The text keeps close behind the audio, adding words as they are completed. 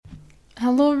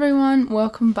Hello everyone,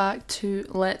 welcome back to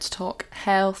Let's Talk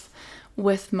Health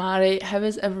with Mari. How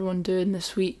is everyone doing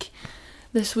this week?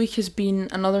 This week has been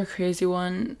another crazy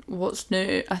one. What's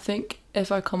new? I think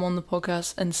if I come on the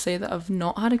podcast and say that I've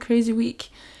not had a crazy week,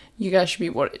 you guys should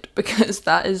be worried because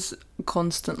that is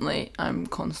I'm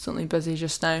constantly busy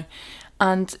just now.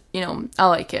 And, I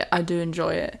like it. I do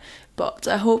enjoy it. But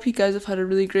I hope you guys have had a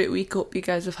really great week. Hope you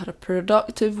guys have had a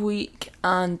productive week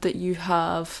and that you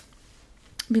have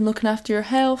been looking after your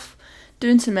health,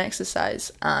 doing some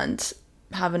exercise and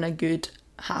having a good,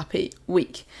 happy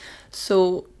week.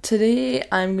 So today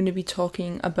I'm going to be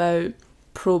talking about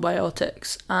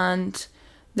probiotics, and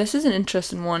this is an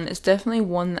interesting one. It's definitely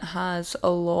one that has a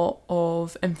lot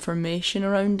of information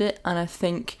around it, and I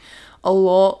think a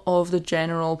lot of the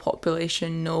general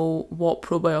population know what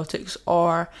probiotics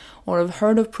are or have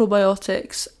heard of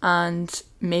probiotics and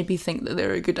maybe think that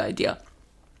they're a good idea.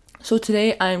 So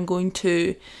today I am going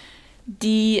to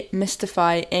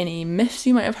demystify any myths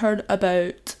you might have heard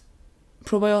about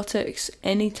probiotics,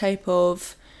 any type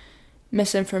of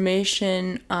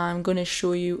misinformation. I'm going to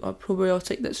show you a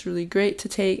probiotic that's really great to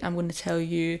take. I'm going to tell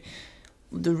you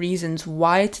the reasons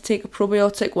why to take a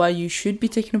probiotic, why you should be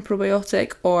taking a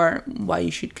probiotic or why you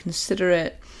should consider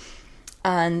it.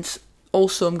 And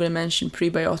also I'm going to mention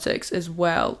prebiotics as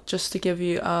well, just to give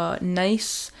you a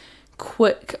nice,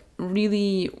 quick,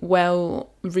 really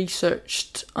well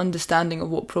researched understanding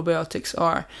of what probiotics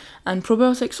are. And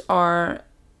probiotics are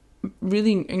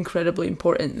really incredibly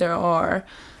important.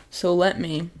 So let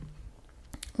me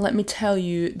tell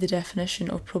you the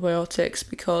definition of probiotics,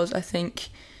 because I think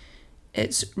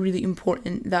it's really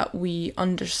important that we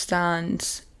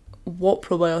understand what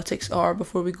probiotics are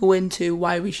before we go into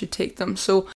why we should take them.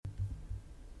 So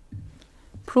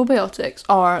probiotics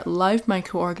are live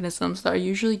microorganisms that are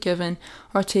usually given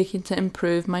or taken to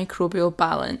improve microbial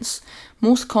balance,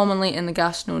 most commonly in the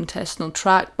gastrointestinal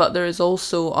tract, but there is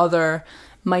also other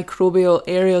microbial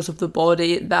areas of the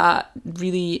body that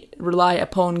really rely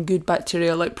upon good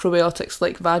bacteria like probiotics,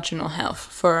 like vaginal health,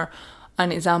 for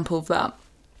an example of that.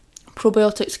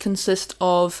 Probiotics consist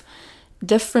of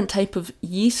different type of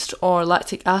yeast or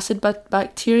lactic acid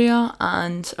bacteria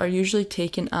and are usually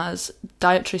taken as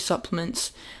dietary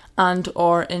supplements and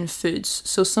or in foods.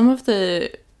 So some of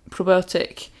the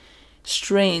probiotic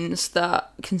strains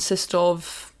that consist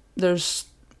of, there's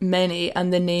many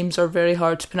and the names are very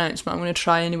hard to pronounce, but I'm going to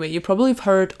try anyway. You probably have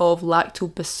heard of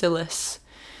lactobacillus.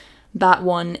 That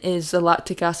one is a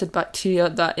lactic acid bacteria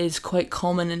that is quite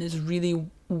common and is really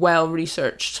well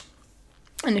researched.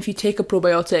 And if you take a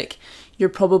probiotic, you're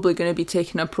probably going to be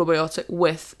taking a probiotic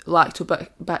with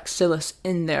lactobacillus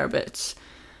in there, but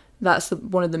that's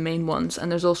one of the main ones.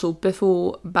 And there's also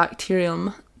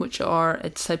Bifidobacterium, which are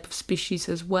a type of species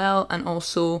as well, and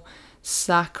also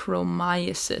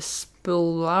Saccharomyces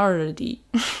boulardii,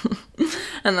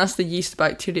 and that's the yeast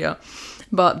bacteria.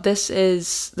 But there's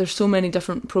so many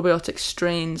different probiotic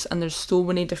strains, and there's so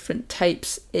many different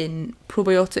types in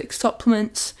probiotic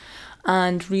supplements,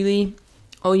 and really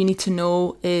all you need to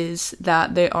know is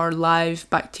that they are live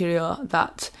bacteria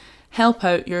that help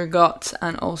out your gut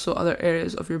and also other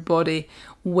areas of your body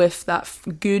with that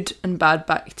good and bad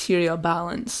bacteria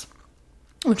balance,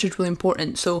 which is really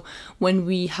important. So when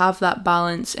we have that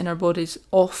balance in our bodies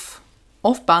off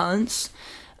balance,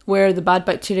 where the bad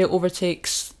bacteria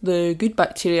overtakes the good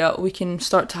bacteria, we can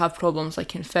start to have problems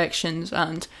like infections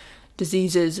and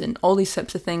diseases and all these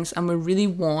types of things. And we really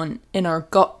want, in our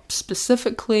gut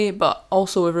specifically, but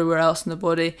also everywhere else in the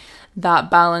body, that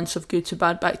balance of good to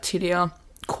bad bacteria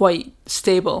quite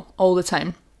stable all the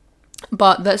time.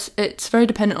 But it's very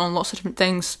dependent on lots of different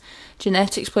things.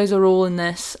 Genetics plays a role in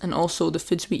this, and also the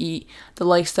foods we eat, the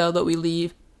lifestyle that we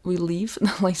live,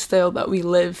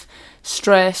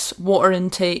 stress, water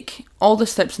intake, all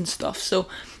this types and stuff. So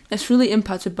it's really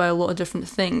impacted by a lot of different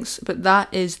things, but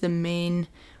that is the main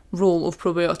role of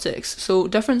probiotics. So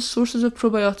different sources of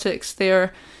probiotics,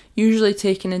 they're usually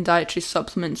taken in dietary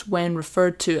supplements when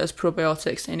referred to as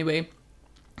probiotics anyway,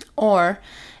 or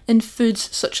in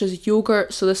foods such as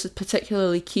yogurt. So this is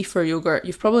particularly kefir yogurt.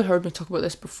 You've probably heard me talk about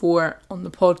this before on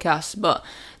the podcast, but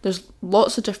there's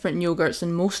lots of different yogurts,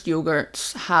 and most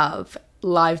yogurts have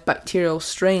live bacterial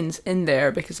strains in there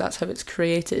because that's how it's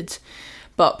created.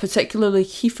 But particularly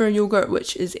kefir yogurt,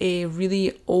 which is a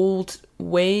really old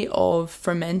way of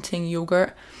fermenting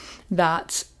yogurt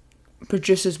that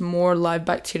produces more live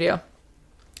bacteria.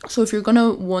 So if you're going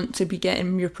to want to be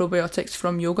getting your probiotics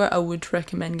from yogurt, I would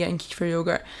recommend getting kefir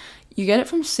yogurt. You get it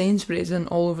from Sainsbury's and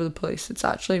all over the place. It's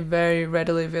actually very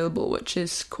readily available, which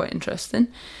is quite interesting.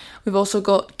 We've also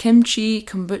got kimchi,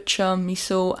 kombucha,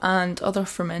 miso, and other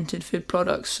fermented food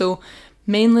products. So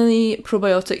Mainly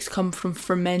probiotics come from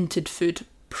fermented food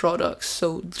products,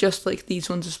 so just like these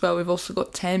ones as well. We've also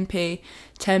got tempeh.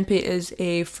 Tempeh is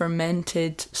a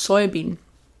fermented soybean,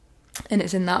 and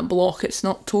it's in that block. It's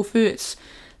not tofu, it's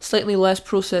slightly less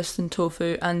processed than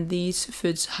tofu, and these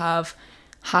foods have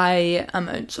high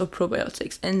amounts of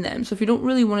probiotics in them. So if you don't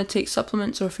really want to take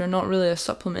supplements, or if you're not really a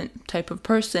supplement type of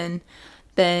person,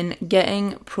 then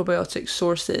getting probiotic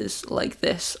sources like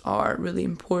this are really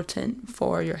important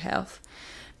for your health.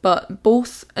 But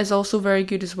both is also very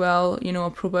good as well, a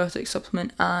probiotic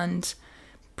supplement and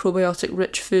probiotic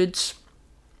rich foods.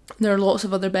 There are lots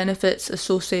of other benefits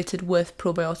associated with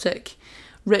probiotic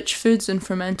rich foods and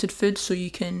fermented foods, so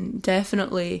you can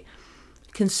definitely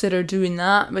consider doing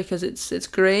that because it's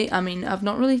great. I mean, I've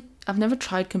never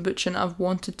tried kombucha and I've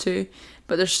wanted to,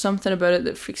 but there's something about it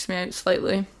that freaks me out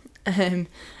slightly. And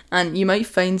you might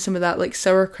find some of that, like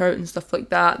sauerkraut and stuff like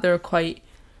that, they're quite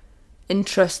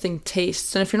interesting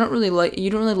tastes. And if you're not really you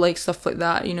don't really like stuff like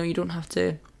that, you don't have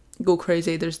to go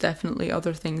crazy. There's definitely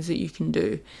other things that you can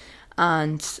do,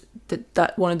 and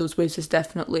that one of those ways is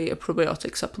definitely a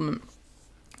probiotic supplement.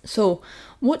 So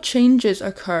what changes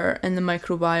occur in the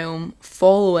microbiome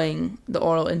following the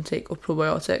oral intake of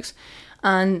probiotics?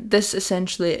 And this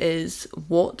essentially is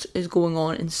what is going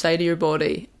on inside of your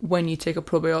body when you take a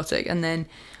probiotic. And then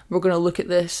we're going to look at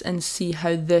this and see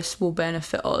how this will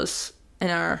benefit us in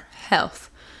our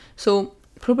health. So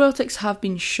probiotics have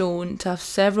been shown to have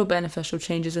several beneficial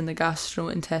changes in the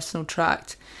gastrointestinal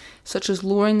tract, such as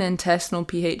lowering the intestinal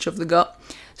pH of the gut.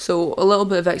 So a little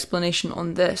bit of explanation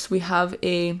on this. We have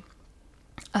a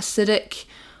acidic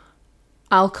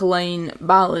alkaline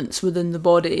balance within the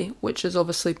body, which is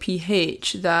obviously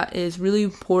pH. That is really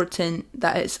important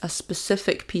that it's a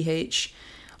specific pH,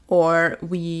 or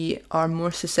we are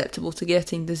more susceptible to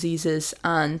getting diseases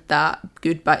and that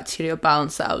good bacterial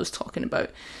balance that I was talking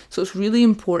about. So it's really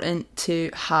important to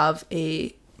have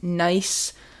a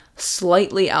nice,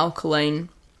 slightly alkaline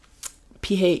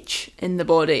pH in the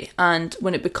body. And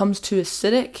when it becomes too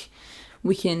acidic,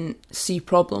 we can see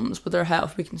problems with our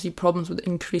health. We can see problems with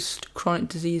increased chronic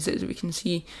diseases. We can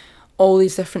see all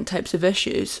these different types of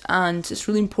issues. And it's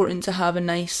really important to have a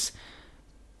nice,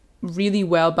 really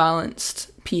well-balanced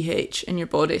pH in your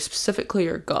body, specifically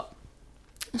your gut.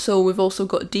 So we've also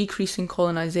got decreasing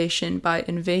colonization by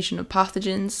invasion of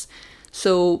pathogens.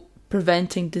 So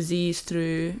preventing disease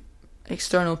through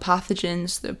external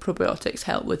pathogens, the probiotics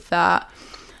help with that.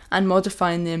 And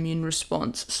modifying the immune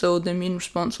response. So the immune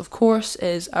response, of course,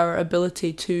 is our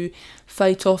ability to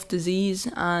fight off disease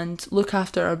and look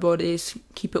after our bodies,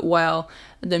 keep it well.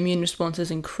 The immune response is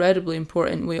incredibly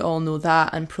important, we all know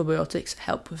that, and probiotics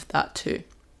help with that too.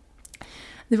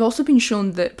 They've also been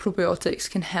shown that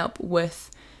probiotics can help with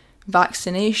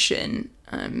vaccination,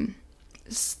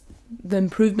 the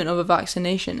improvement of a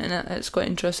vaccination, and it's quite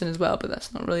interesting as well, but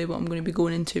that's not really what I'm going to be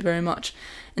going into very much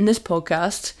in this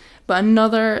podcast. But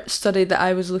another study that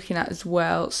I was looking at as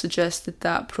well suggested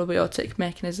that probiotic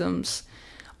mechanisms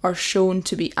are shown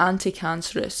to be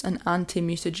anti-cancerous and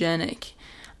anti-mutagenic,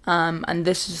 and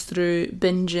this is through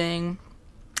binging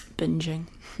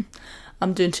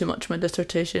I'm doing too much for my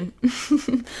dissertation.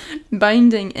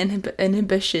 Binding,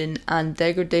 inhibition and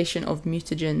degradation of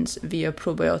mutagens via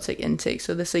probiotic intake.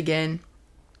 So this again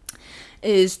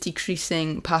is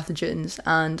decreasing pathogens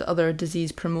and other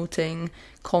disease-promoting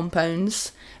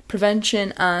compounds,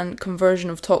 prevention and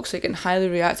conversion of toxic and highly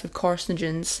reactive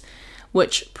carcinogens,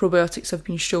 which probiotics have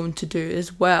been shown to do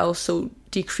as well. So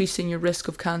decreasing your risk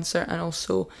of cancer and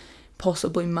also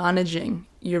possibly managing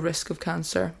your risk of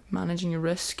cancer, managing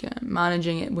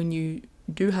it when you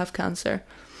do have cancer.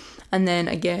 And then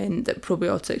again, that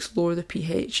probiotics lower the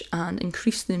pH and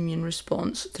increase the immune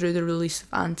response through the release of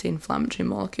anti-inflammatory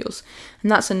molecules. And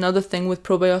that's another thing with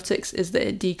probiotics, is that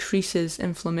it decreases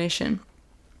inflammation.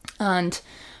 And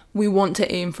we want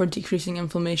to aim for decreasing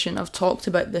inflammation. I've talked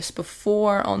about this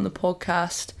before on the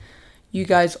podcast. You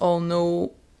guys all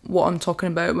know what I'm talking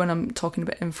about when I'm talking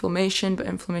about inflammation, but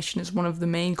inflammation is one of the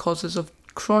main causes of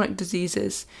chronic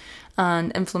diseases,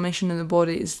 and inflammation in the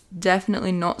body is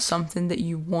definitely not something that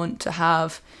you want to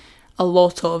have a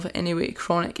lot of anyway.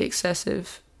 Chronic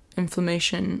excessive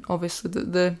inflammation, obviously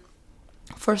the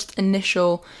first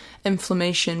initial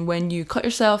inflammation when you cut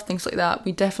yourself, things like that,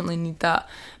 we definitely need that,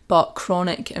 but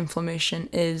chronic inflammation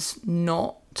is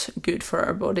not good for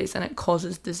our bodies and it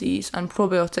causes disease, and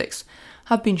probiotics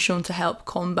have been shown to help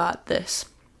combat this.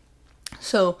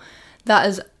 So that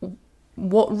is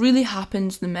what really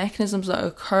happens, the mechanisms that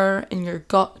occur in your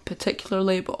gut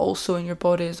particularly, but also in your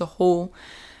body as a whole,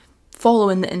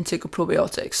 following the intake of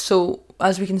probiotics. So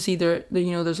as we can see,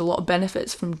 there's a lot of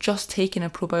benefits from just taking a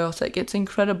probiotic. It's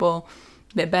incredible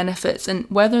the benefits. And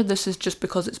whether this is just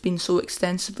because it's been so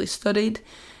extensively studied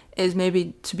is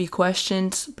maybe to be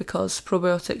questioned, because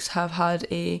probiotics have had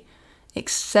a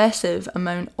excessive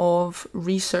amount of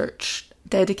research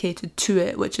dedicated to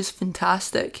it, which is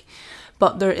fantastic.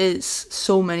 But there is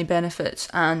so many benefits,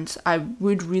 and I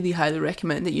would really highly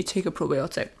recommend that you take a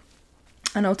probiotic.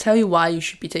 And I'll tell you why you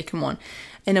should be taking one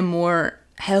in a more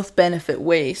health benefit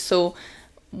way. So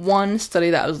one study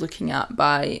that I was looking at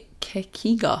by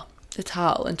Kekiga et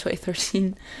al. In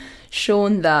 2013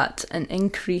 shown that an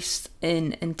increase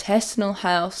in intestinal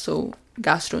health, so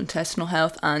gastrointestinal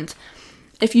health, and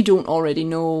if you don't already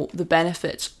know the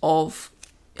benefits of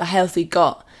a healthy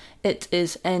gut, it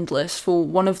is endless. So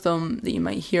one of them that you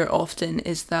might hear often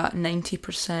is that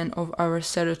 90% of our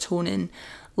serotonin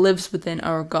lives within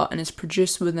our gut and is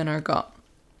produced within our gut.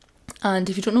 And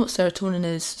if you don't know what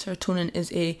serotonin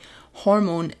is a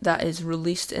hormone that is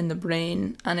released in the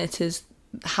brain, and it is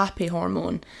a happy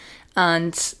hormone.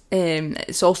 And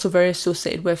it's also very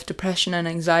associated with depression and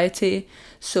anxiety.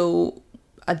 So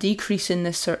a decrease in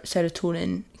this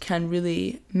serotonin can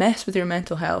really mess with your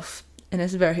mental health in a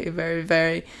very, very,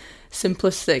 very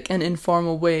simplistic and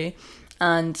informal way.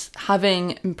 And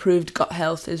having improved gut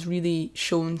health is really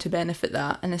shown to benefit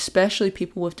that. And especially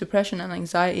people with depression and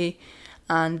anxiety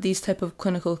and these type of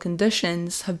clinical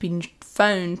conditions have been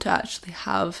found to actually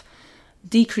have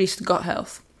decreased gut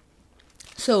health.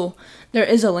 So there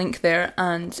is a link there,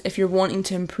 and if you're wanting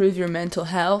to improve your mental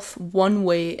health, one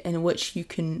way in which you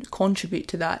can contribute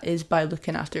to that is by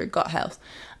looking after your gut health.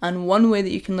 And one way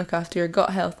that you can look after your gut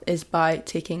health is by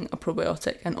taking a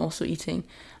probiotic and also eating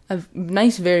a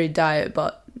nice varied diet,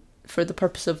 but for the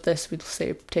purpose of this, we'll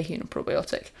say taking a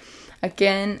probiotic.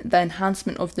 Again, the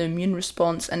enhancement of the immune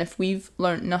response, and if we've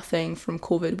learnt nothing from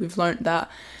COVID, we've learnt that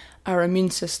our immune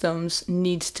systems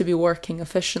need to be working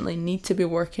efficiently, need to be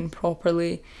working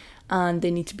properly, and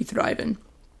they need to be thriving.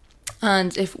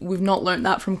 And if we've not learnt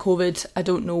that from COVID, I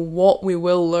don't know what we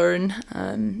will learn.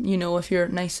 If you're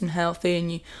nice and healthy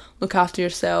and you look after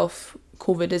yourself,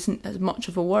 COVID isn't as much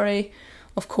of a worry.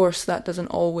 Of course, that doesn't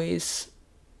always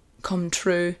come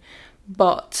true,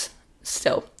 but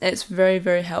still, it's very,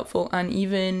 very helpful. And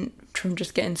even from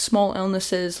just getting small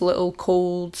illnesses, little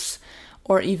colds,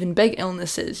 or even big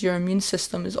illnesses, your immune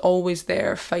system is always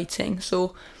there fighting.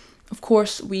 So, of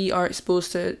course, we are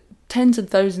exposed to tens and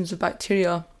thousands of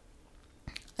bacteria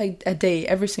a day.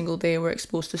 Every single day we're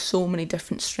exposed to so many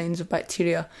different strains of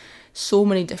bacteria, so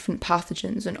many different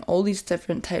pathogens, and all these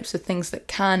different types of things that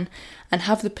can and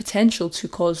have the potential to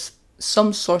cause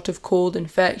some sort of cold,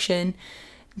 infection,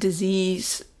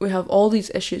 disease. We have all these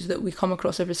issues that we come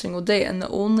across every single day, and the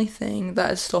only thing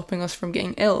that is stopping us from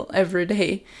getting ill every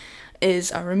day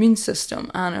is our immune system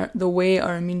and the way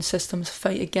our immune systems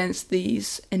fight against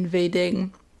these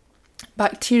invading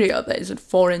bacteria that is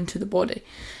foreign to the body.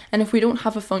 And if we don't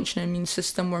have a functioning immune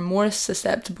system, we're more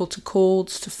susceptible to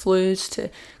colds, to flus, to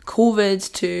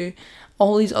COVID, to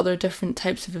all these other different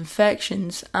types of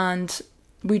infections. And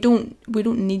we don't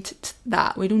need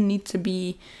that. We don't need to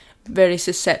be very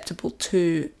susceptible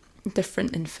to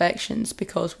different infections,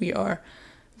 because we are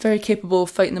very capable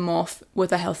of fighting them off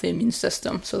with a healthy immune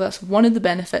system. So that's one of the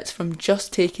benefits from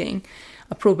just taking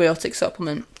a probiotic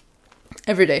supplement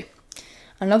every day.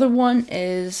 Another one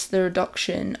is the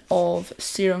reduction of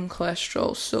serum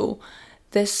cholesterol. So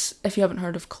this, if you haven't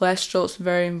heard of cholesterol, it's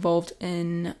very involved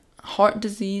in heart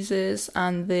diseases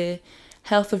and the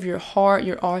health of your heart,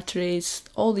 your arteries,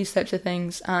 all these types of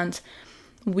things. And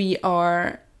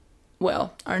our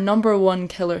number one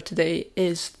killer today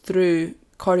is through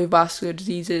cardiovascular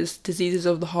diseases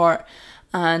of the heart,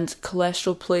 and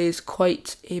cholesterol plays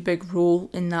quite a big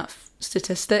role in that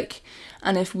statistic.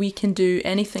 And if we can do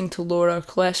anything to lower our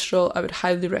cholesterol, I would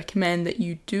highly recommend that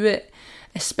you do it,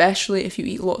 especially if you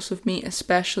eat lots of meat,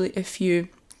 especially if you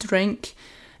drink,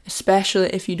 especially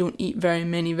if you don't eat very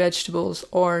many vegetables,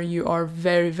 or you are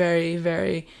very, very,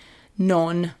 very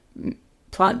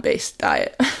non-plant-based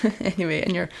diet anyway,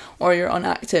 and you're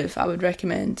inactive. I would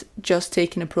recommend just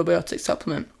taking a probiotic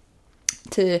supplement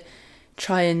to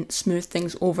try and smooth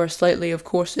things over slightly. Of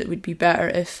course, it would be better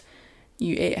if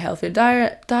you ate a healthier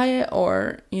diet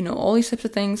or, all these types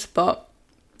of things, but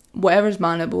whatever's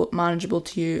manageable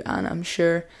to you, and I'm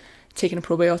sure taking a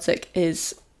probiotic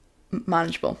is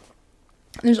manageable.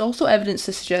 There's also evidence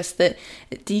to suggest that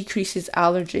it decreases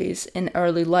allergies in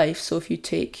early life. So if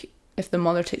the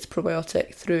mother takes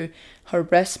probiotic through her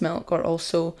breast milk, or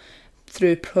also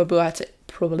through probiotic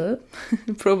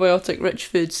rich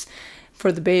foods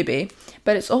for the baby,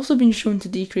 but it's also been shown to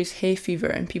decrease hay fever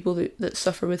in people that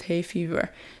suffer with hay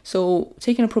fever. So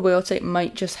taking a probiotic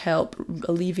might just help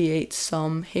alleviate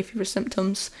some hay fever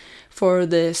symptoms. For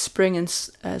the spring and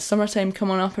summertime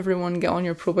coming up, everyone get on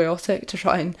your probiotic to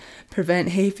try and prevent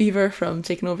hay fever from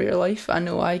taking over your life. I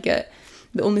know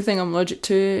the only thing I'm allergic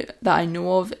to that I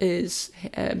know of is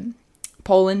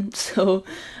pollen,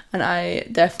 and I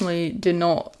definitely do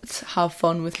not have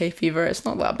fun with hay fever. It's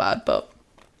not that bad, but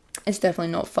it's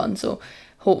definitely not fun. So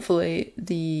hopefully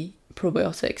the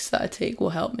probiotics that I take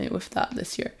will help me with that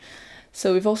this year.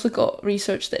 So we've also got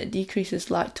research that it decreases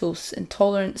lactose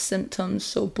intolerance symptoms,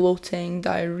 so bloating,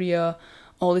 diarrhea,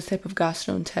 all these type of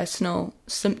gastrointestinal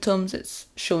symptoms. It's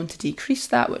shown to decrease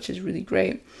that, which is really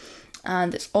great.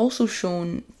 And it's also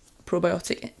shown,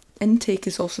 probiotic intake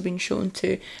has also been shown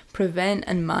to prevent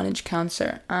and manage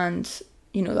cancer. And,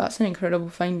 that's an incredible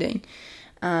finding.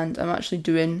 And I'm actually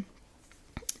doing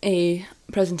a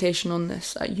presentation on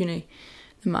this at uni,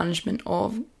 the management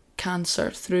of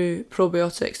cancer through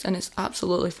probiotics, and it's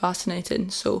absolutely fascinating.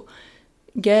 So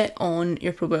get on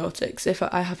your probiotics if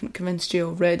I haven't convinced you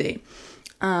already.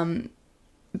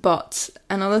 But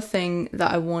another thing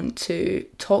that I want to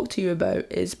talk to you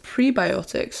about is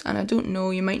prebiotics. And I don't know,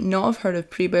 you might not have heard of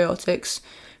prebiotics.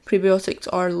 Prebiotics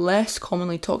are less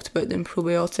commonly talked about than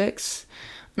probiotics.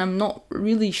 And I'm not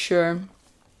really sure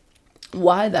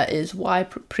why that is, why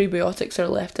prebiotics are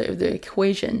left out of the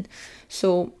equation.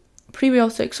 So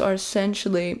prebiotics are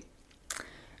essentially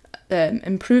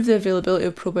improve the availability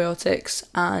of probiotics,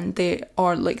 and they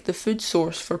are like the food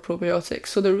source for probiotics.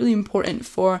 So they're really important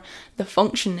for the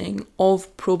functioning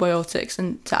of probiotics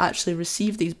and to actually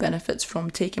receive these benefits from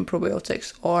taking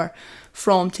probiotics or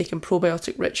from taking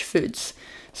probiotic rich foods.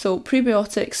 So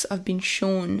prebiotics have been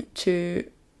shown to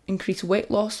increase weight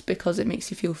loss because it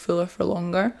makes you feel fuller for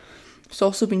longer. It's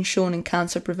also been shown in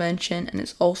cancer prevention, and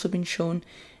it's also been shown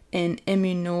in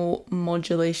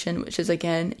immunomodulation, which is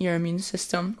again your immune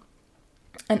system,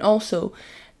 and also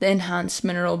the enhanced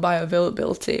mineral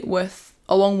bioavailability,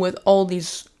 along with all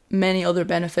these many other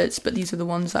benefits, but these are the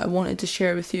ones that I wanted to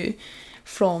share with you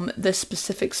from this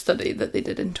specific study that they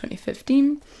did in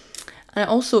 2015. And it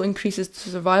also increases the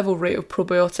survival rate of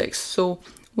probiotics. So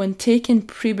when taking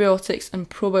prebiotics and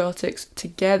probiotics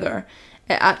together,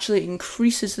 it actually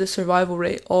increases the survival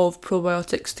rate of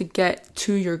probiotics to get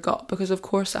to your gut, because of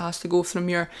course it has to go from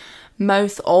your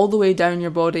mouth all the way down your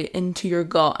body into your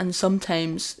gut, and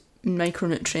sometimes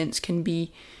micronutrients can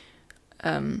be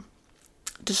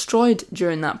destroyed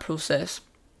during that process,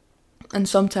 and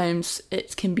sometimes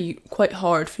it can be quite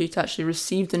hard for you to actually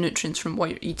receive the nutrients from what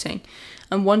you're eating.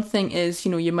 And one thing is,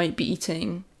 you might be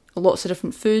eating lots of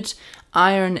different foods.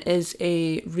 Iron is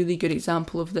a really good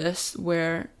example of this,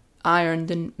 where iron,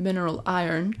 the mineral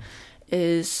iron,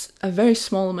 is a very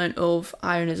small amount of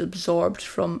iron is absorbed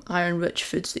from iron-rich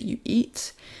foods that you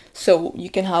eat. So you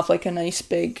can have like a nice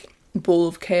big bowl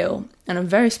of kale, and a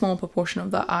very small proportion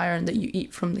of that iron that you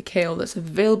eat from the kale that's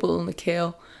available in the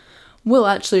kale will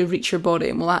actually reach your body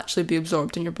and will actually be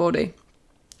absorbed in your body.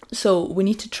 So we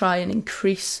need to try and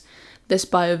increase this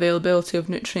bioavailability of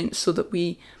nutrients so that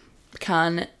we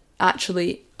can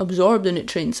actually absorb the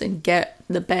nutrients and get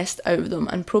the best out of them,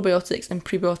 and probiotics and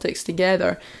prebiotics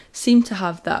together seem to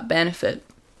have that benefit.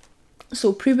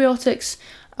 So prebiotics,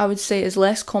 I would say, is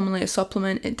less commonly a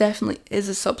supplement. It definitely is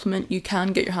a supplement. You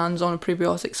can get your hands on a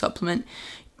prebiotic supplement.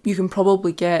 You can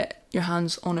probably get your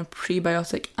hands on a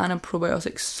prebiotic and a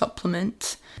probiotic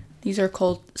supplement. These are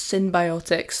called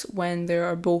symbiotics when they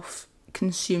are both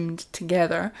consumed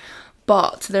together.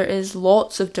 But there is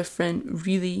lots of different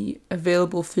really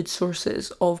available food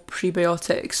sources of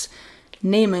prebiotics,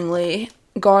 namely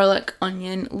garlic,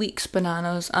 onion, leeks,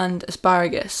 bananas, and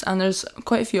asparagus. And there's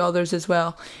quite a few others as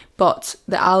well. But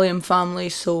the allium family,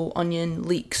 so onion,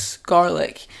 leeks,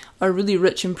 garlic, are really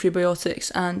rich in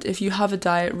prebiotics. And if you have a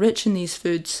diet rich in these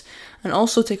foods and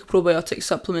also take a probiotic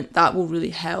supplement, that will really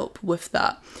help with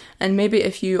that. And maybe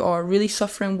if you are really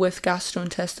suffering with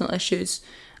gastrointestinal issues,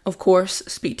 of course,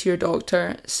 speak to your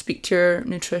doctor, speak to your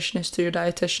nutritionist, to your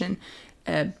dietitian.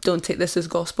 Don't take this as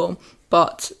gospel,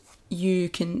 but you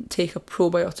can take a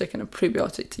probiotic and a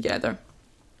prebiotic together.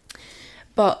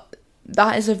 But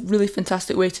that is a really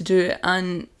fantastic way to do it.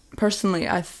 And personally,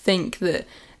 I think that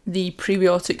the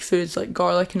prebiotic foods like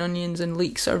garlic and onions and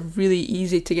leeks are really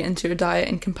easy to get into your diet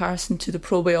in comparison to the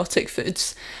probiotic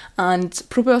foods. And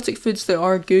probiotic foods, they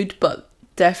are good, but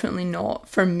definitely not,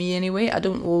 for me anyway. I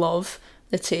don't love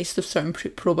the taste of certain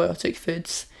probiotic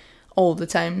foods all the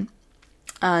time,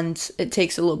 and it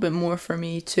takes a little bit more for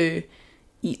me to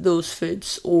eat those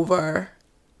foods over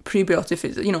prebiotic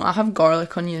foods. I have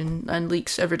garlic, onion and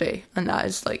leeks every day, and that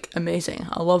is like amazing.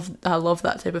 I love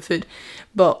that type of food.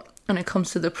 But when it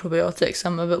comes to the probiotics,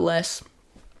 I'm a bit less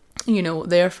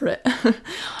there for it.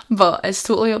 But it's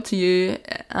totally up to you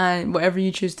and whatever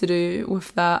you choose to do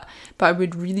with that. But I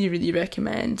would really, really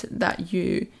recommend that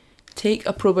you take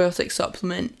a probiotic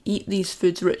supplement, eat these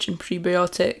foods rich in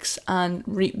prebiotics, and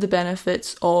reap the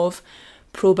benefits of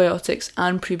probiotics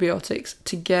and prebiotics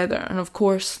together. And of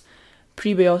course,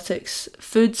 prebiotics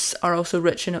foods are also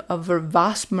rich in a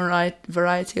vast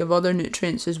variety of other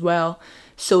nutrients as well.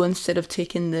 So instead of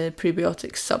taking the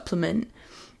prebiotic supplement,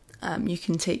 you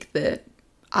can take the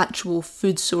actual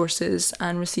food sources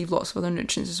and receive lots of other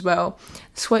nutrients as well.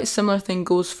 It's quite a similar thing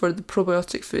goes for the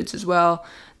probiotic foods as well.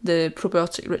 The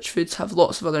probiotic rich foods have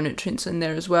lots of other nutrients in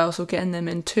there as well, so getting them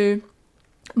in too.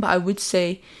 But I would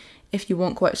say if you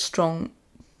want quite a strong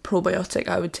probiotic,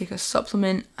 I would take a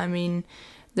supplement. I mean,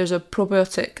 there's a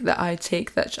probiotic that I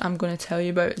take that I'm going to tell you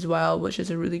about as well, which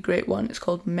is a really great one. It's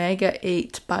called Mega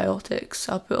 8 Biotics.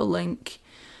 I'll put a link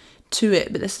to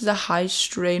it, but this is a high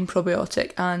strain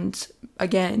probiotic, and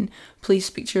again, please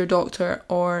speak to your doctor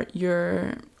or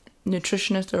your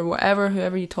nutritionist or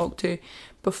whoever you talk to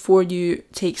before you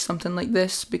take something like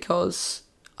this, because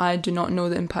I do not know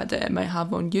the impact that it might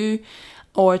have on you,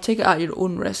 or take it at your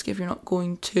own risk if you're not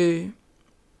going to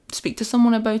speak to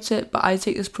someone about it. But I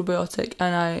take this probiotic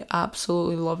and I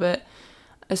absolutely love it.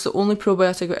 It's the only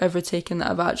probiotic I've ever taken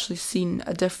that I've actually seen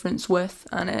a difference with,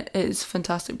 and it is a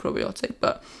fantastic probiotic.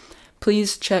 But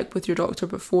please check with your doctor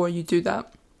before you do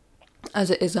that, as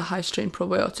it is a high strain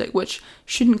probiotic, which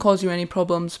shouldn't cause you any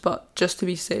problems, but just to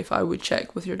be safe, I would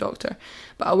check with your doctor.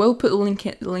 But I will put the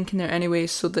link in there anyway,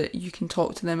 so that you can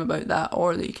talk to them about that,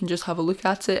 or that you can just have a look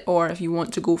at it, or if you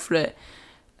want to go for it,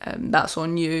 that's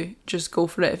on you. Just go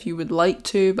for it if you would like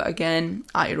to, but again,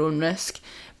 at your own risk.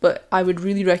 But I would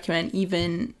really recommend,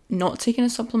 even not taking a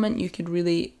supplement, you could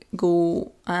really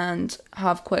go and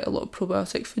have quite a lot of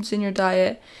probiotic foods in your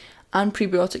diet and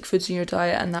prebiotic foods in your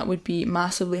diet, and that would be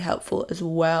massively helpful as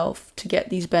well to get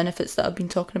these benefits that I've been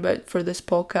talking about for this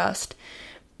podcast.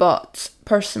 But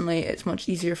personally, it's much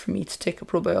easier for me to take a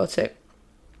probiotic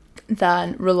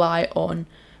than rely on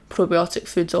probiotic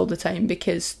foods all the time,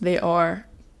 because they are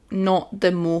not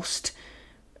the most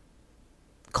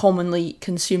commonly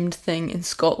consumed thing in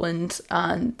Scotland,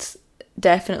 and it's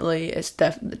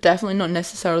definitely not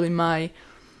necessarily my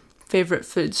favourite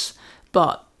foods.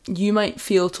 But you might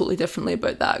feel totally differently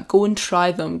about that. Go and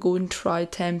try them. Go and try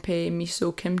tempeh,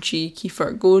 miso, kimchi,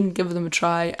 kefir. Go and give them a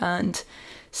try and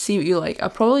see what you like.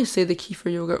 I'd probably say the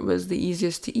kefir yogurt was the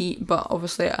easiest to eat, but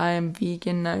obviously I am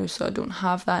vegan now, so I don't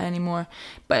have that anymore.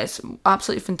 But it's an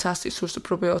absolutely fantastic source of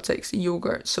probiotics,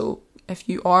 yogurt. So if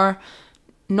you are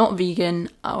not vegan,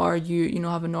 or you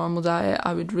have a normal diet,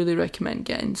 I would really recommend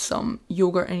getting some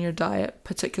yogurt in your diet,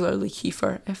 particularly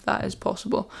kefir, if that is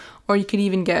possible. Or you could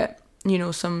even get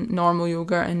some normal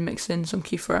yogurt and mix in some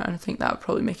kefir, and I think that would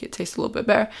probably make it taste a little bit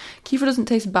better. Kefir doesn't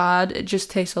taste bad, it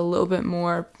just tastes a little bit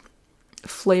more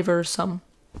flavoursome,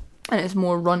 and it's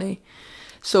more runny.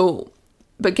 So,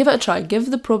 but give it a try. Give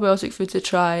the probiotic food a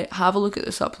try. Have a look at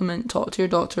the supplement, talk to your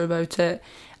doctor about it,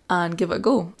 and give it a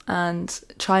go, and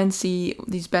try and see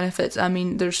these benefits. I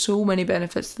mean, there's so many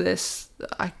benefits to this.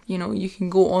 You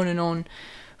can go on and on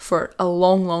for a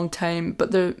long, long time,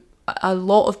 but a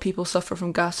lot of people suffer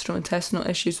from gastrointestinal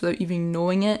issues without even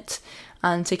knowing it,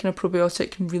 and taking a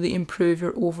probiotic can really improve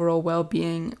your overall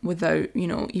well-being without,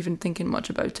 even thinking much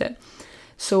about it.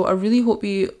 So I really hope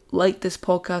you liked this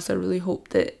podcast. I really hope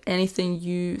that anything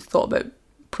you thought about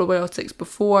probiotics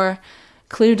before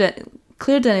cleared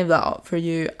any of that up for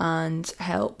you and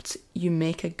helped you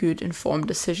make a good informed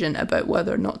decision about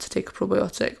whether or not to take a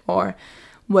probiotic, or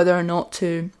whether or not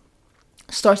to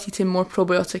start eating more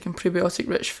probiotic and prebiotic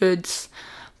rich foods.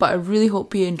 But I really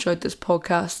hope you enjoyed this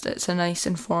podcast. It's a nice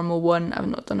informal one. I've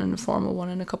not done an informal one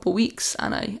in a couple of weeks,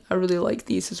 and I really like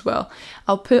these as well.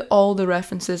 I'll put all the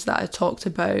references that I talked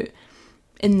about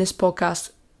in this podcast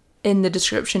in the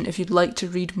description if you'd like to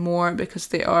read more, because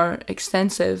they are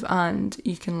extensive and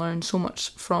you can learn so much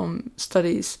from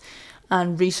studies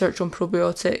and research on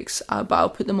probiotics. But I'll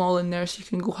put them all in there so you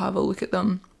can go have a look at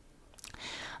them.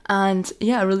 And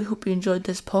yeah, I really hope you enjoyed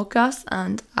this podcast,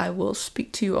 and I will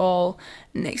speak to you all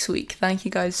next week. Thank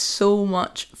you guys so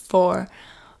much for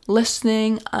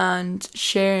listening and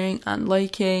sharing and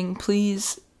liking.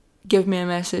 Please give me a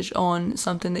message on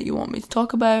something that you want me to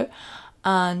talk about,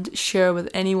 and share with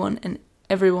anyone and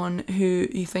everyone who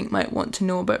you think might want to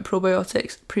know about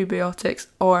probiotics, prebiotics,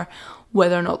 or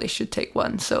whether or not they should take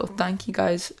one. So thank you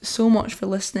guys so much for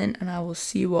listening, and I will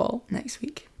see you all next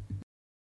week.